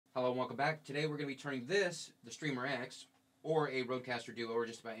Hello and welcome back. Today we're going to be turning this, the streamerx, or a Rodecaster Duo, or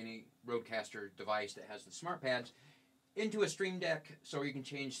just about any Rodecaster device that has the smart pads, into a stream deck so you can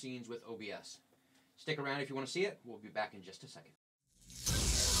change scenes with OBS. Stick around if you want to see it. We'll be back in just a second.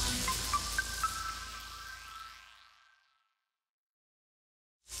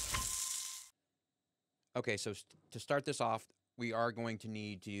 Okay, so to start this off, we are going to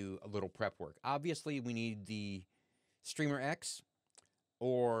need to do a little prep work. Obviously, we need the streamerx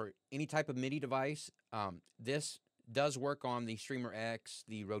or any type of MIDI device. This does work on the streamerx,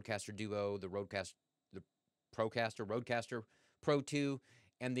 the Rodecaster Duo, the Rodecaster Pro 2,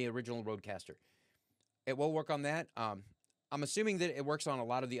 and the original Rodecaster. It will work on that. I'm assuming that it works on a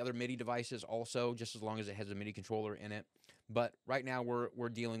lot of the other MIDI devices also, just as long as it has a MIDI controller in it. But right now we're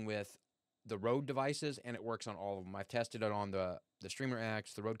dealing with the Rode devices, and it works on all of them. I've tested it on the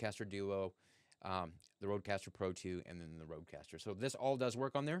streamerx, the Rodecaster Duo, the Rodecaster Pro 2, and then the Rodecaster. So this all does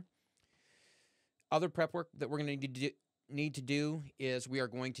work on there. Other prep work that we're going to need to do is we are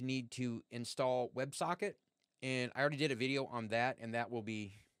going to need to install WebSocket. And I already did a video on that, and that will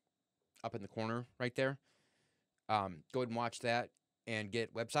be up in the corner right there. Go ahead and watch that and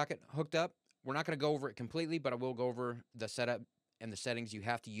get WebSocket hooked up. We're not going to go over it completely, but I will go over the setup and the settings you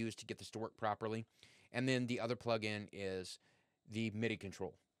have to use to get this to work properly. And then the other plugin is the MIDI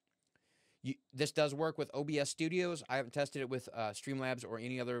control. This does work with OBS Studios. I haven't tested it with Streamlabs or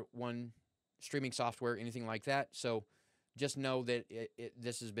any other one streaming software, anything like that. So just know that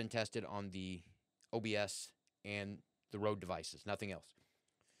this has been tested on the OBS and the Rode devices, nothing else.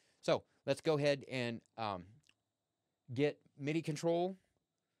 So let's go ahead and get MIDI control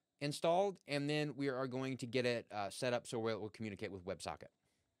installed, and then we are going to get it set up so it will communicate with WebSocket.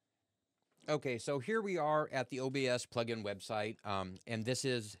 Okay, so here we are at the OBS plugin website, and this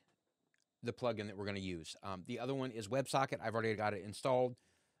is the plugin that we're going to use. The other one is WebSocket. I've already got it installed.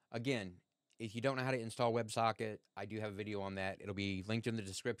 Again, if you don't know how to install WebSocket, I do have a video on that. It'll be linked in the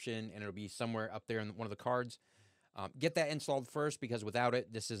description, and it'll be somewhere up there in one of the cards. Get that installed first, because without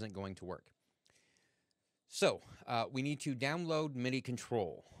it, this isn't going to work. So we need to download MIDI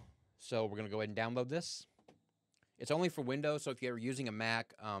control. So we're going to go ahead and download this. It's only for Windows, so if you're using a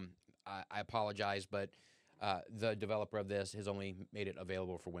Mac, I apologize, but the developer of this has only made it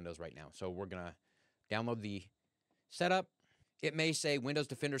available for Windows right now. So we're going to download the setup. It may say Windows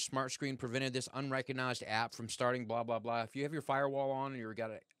Defender Smart Screen prevented this unrecognized app from starting, blah, blah, blah. If you have your firewall on and you've got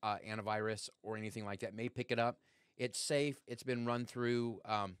an antivirus or anything like that, it may pick it up. It's safe. It's been run through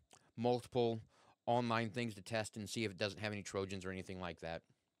multiple online things to test and see if it doesn't have any Trojans or anything like that.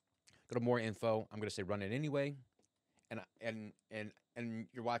 Go to more info. I'm going to say run it anyway. And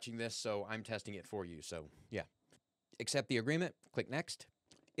you're watching this, so I'm testing it for you. So yeah, accept the agreement, click next.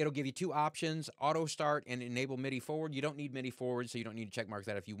 It'll give you two options, auto start and enable MIDI forward. You don't need MIDI forward, so you don't need to check mark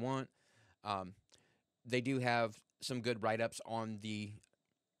that if you want. They do have some good write-ups on the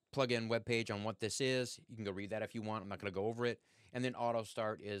plugin webpage on what this is. You can go read that if you want. I'm not going to go over it. And then auto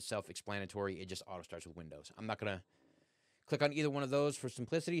start is self-explanatory. It just auto starts with Windows. I'm not going to click on either one of those for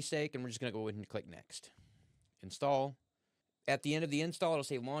simplicity's sake, and we're just going to go ahead and click next. Install. At the end of the install, it'll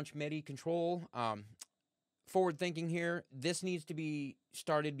say launch MIDI control. Forward thinking here, this needs to be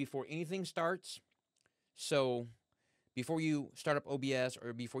started before anything starts. So before you start up OBS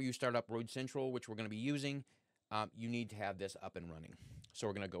or before you start up Rode Central, which we're going to be using, you need to have this up and running. So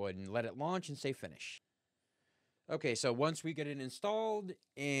we're going to go ahead and let it launch and say finish. Okay, so once we get it installed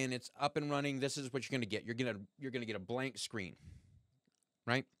and it's up and running, this is what you're going to get. You're going to get a blank screen,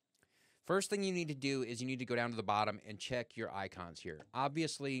 right? First thing you need to do is you need to go down to the bottom and check your icons here.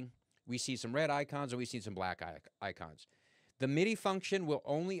 Obviously, we see some red icons and we see some black icons. The MIDI function will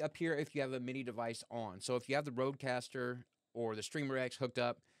only appear if you have a MIDI device on. So if you have the Rodecaster or the streamerx hooked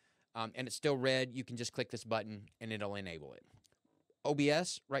up and it's still red, you can just click this button and it'll enable it.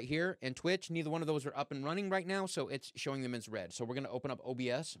 OBS right here and Twitch, neither one of those are up and running right now, so it's showing them as red. So we're going to open up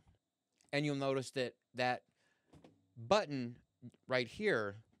OBS, and you'll notice that that button right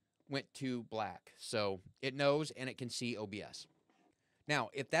here went to black. So it knows and it can see OBS. Now,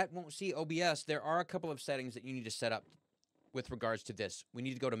 if that won't see OBS, there are a couple of settings that you need to set up with regards to this. We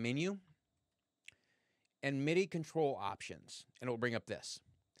need to go to Menu and MIDI Control Options, and it will bring up this.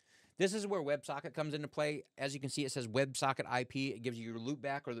 This is where WebSocket comes into play. As you can see, it says WebSocket IP. It gives you your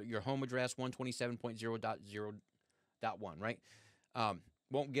loopback or your home address, 127.0.0.1, right?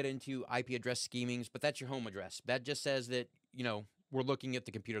 Won't get into IP address schemings, but that's your home address. That just says that, you know, we're looking at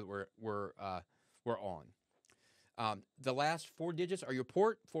the computer that we're on. The last four digits are your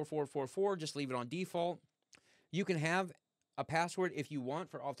port, 4444. Just leave it on default. You can have A password if you want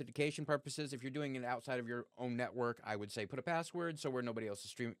for authentication purposes. If you're doing it outside of your own network, I would say put a password so where nobody else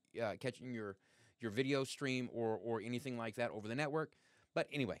is catching your video stream or anything like that over the network. But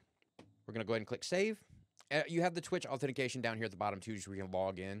anyway, we're going to go ahead and click save. You have the Twitch authentication down here at the bottom too, just where you can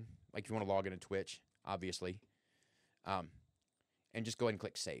log in. Like if you want to log into Twitch, obviously. And just go ahead and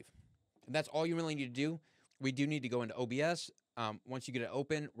click save. And that's all you really need to do. We do need to go into OBS. Once you get it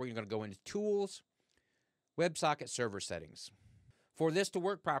open, we're going to go into Tools, WebSocket Server Settings. For this to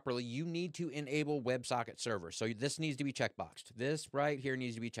work properly, you need to enable WebSocket Server. So this needs to be checkboxed. This right here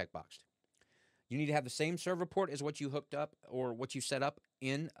needs to be checkboxed. You need to have the same server port as what you hooked up or what you set up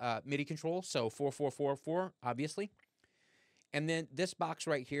in MIDI control. So 4444, obviously. And then this box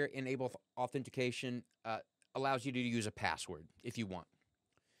right here, Enable Authentication, allows you to use a password if you want.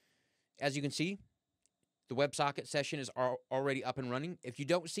 As you can see, the WebSocket session is already up and running. If you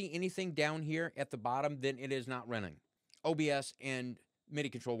don't see anything down here at the bottom, then it is not running. OBS and MIDI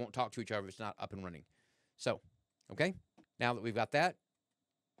control won't talk to each other if it's not up and running. So, okay, now that we've got that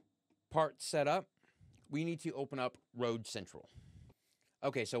part set up, we need to open up Road Central.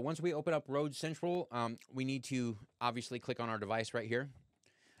 Okay, so once we open up Road Central, we need to obviously click on our device right here.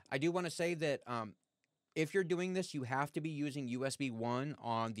 I do want to say that if you're doing this, you have to be using USB 1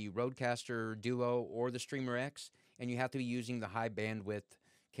 on the Rodecaster Duo or the streamerx, and you have to be using the high bandwidth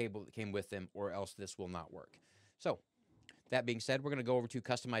cable that came with them, or else this will not work. So, that being said, we're going to go over to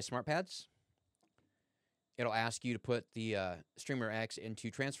Customize Smart Pads. It'll ask you to put the streamerx into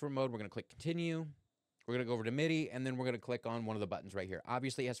transfer mode. We're going to click Continue. We're going to go over to MIDI, and then we're going to click on one of the buttons right here.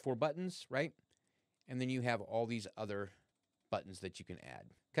 Obviously, it has 4 buttons, right? And then you have all these other buttons that you can add,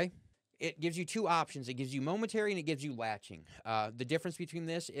 okay? It gives you 2 options. It gives you momentary and it gives you latching. The difference between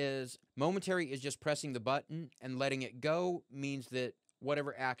this is momentary is just pressing the button, and letting it go means that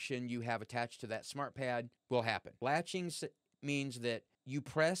whatever action you have attached to that smart pad will happen. Latching means that you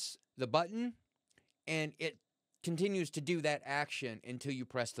press the button and it continues to do that action until you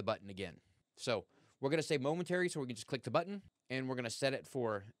press the button again. So we're going to say momentary, so we can just click the button, and we're going to set it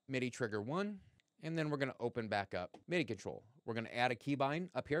for MIDI trigger 1, and then we're going to open back up MIDI control. We're going to add a keybind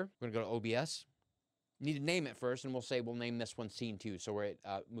up here. We're going to go to OBS. Need to name it first, and we'll name this one Scene 2, so where it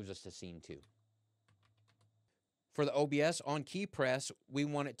moves us to Scene 2. For the OBS, on key press, we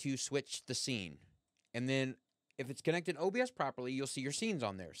want it to switch the scene. And then if it's connected to OBS properly, you'll see your scenes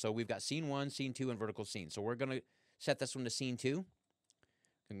on there. So we've got Scene 1, Scene 2, and Vertical Scene. So we're going to set this one to Scene 2.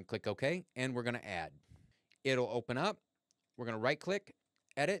 And click OK, and we're going to add. It'll open up. We're going to right-click,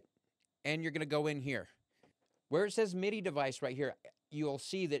 edit, and you're going to go in here. Where it says MIDI device right here, you'll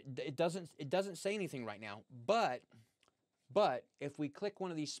see that it doesn't say anything right now. But if we click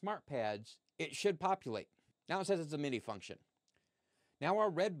one of these smart pads, it should populate. Now it says it's a MIDI function. Now our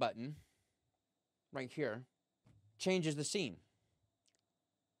red button right here changes the scene.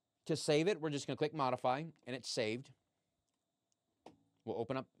 To save it, we're just going to click Modify, and it's saved. We'll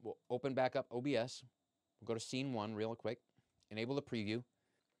open back up OBS. We'll go to Scene 1 real quick. Enable the preview.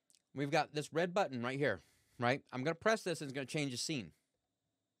 We've got this red button right here, right? I'm going to press this, and it's going to change the scene.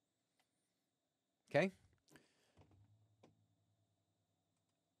 Okay?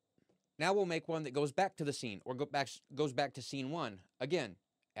 Now we'll make one that goes back to the scene, or goes back to Scene 1. Again,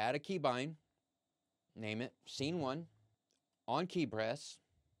 add a keybind. Name it Scene 1. On key press.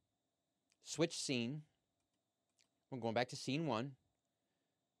 Switch scene. We're going back to Scene 1.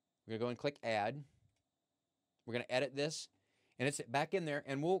 We're going to go and click Add. We're going to edit this, and it's back in there,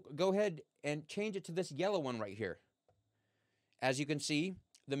 and we'll go ahead and change it to this yellow one right here. As you can see,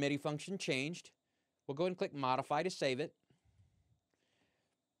 the MIDI function changed. We'll go ahead and click Modify to save it.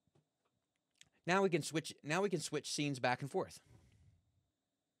 Now we can switch scenes back and forth.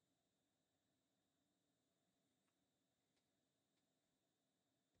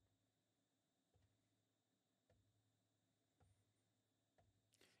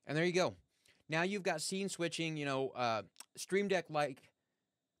 And there you go. Now you've got scene switching, Stream Deck-like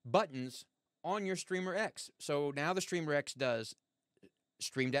buttons on your streamerx. So now the streamerx does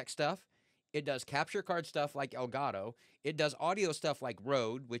Stream Deck stuff. It does capture card stuff like Elgato. It does audio stuff like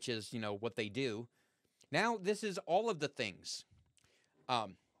Rode, which is, what they do. Now this is all of the things.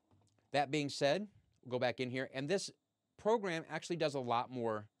 That being said, we'll go back in here, and this program actually does a lot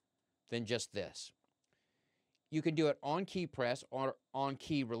more than just this. You can do it on key press or on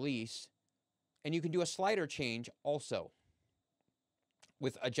key release, and you can do a slider change also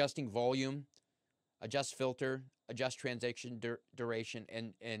with adjusting volume, adjust filter, adjust transition duration,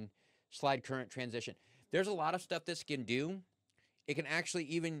 and slide current transition. There's a lot of stuff this can do. It can actually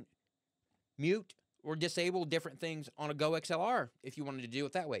even mute or disable different things on a Go XLR if you wanted to do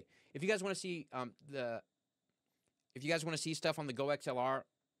it that way. If you guys want to see if you guys want to see stuff on the Go XLR,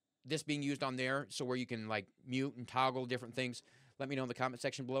 this being used on there, so where you can like mute and toggle different things, let me know in the comment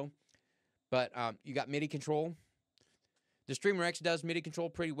section below. But you got MIDI control. The streamerx does MIDI control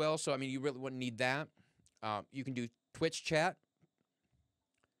pretty well, so I mean, you really wouldn't need that. You can do Twitch chat.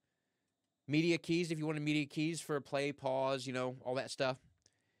 Media keys, if you wanted media keys for play, pause, you know, all that stuff.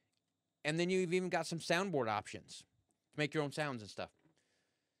 And then you've even got some soundboard options to make your own sounds and stuff.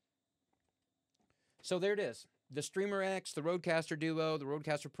 So there it is. The streamerx, the Rodecaster Duo, the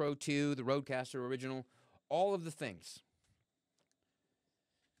Rodecaster Pro 2, the Rodecaster Original, all of the things.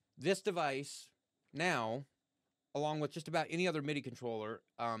 This device now, along with just about any other MIDI controller,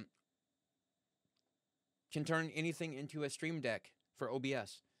 can turn anything into a stream deck for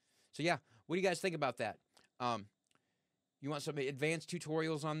OBS. So yeah, what do you guys think about that? You want some advanced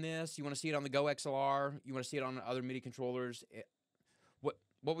tutorials on this? You want to see it on the Go XLR? You want to see it on other MIDI controllers?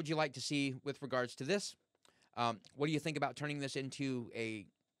 What would you like to see with regards to this? What do you think about turning this into a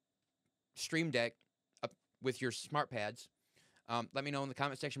stream deck with your smart pads? Let me know in the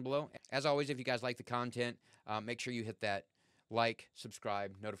comment section below. As always, if you guys like the content, make sure you hit that like,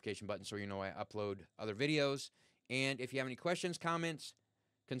 subscribe, notification button so you know I upload other videos. And if you have any questions, comments,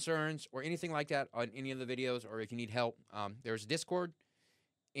 concerns, or anything like that on any of the videos, or if you need help, there's Discord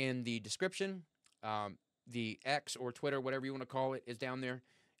in the description. The X or Twitter, whatever you want to call it, is down there.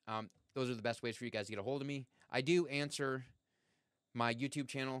 Those are the best ways for you guys to get a hold of me. I do answer my YouTube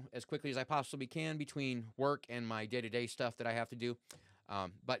channel as quickly as I possibly can between work and my day-to-day stuff that I have to do.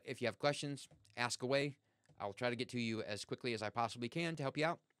 But if you have questions, ask away. I'll try to get to you as quickly as I possibly can to help you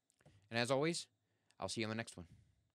out. And as always, I'll see you on the next one.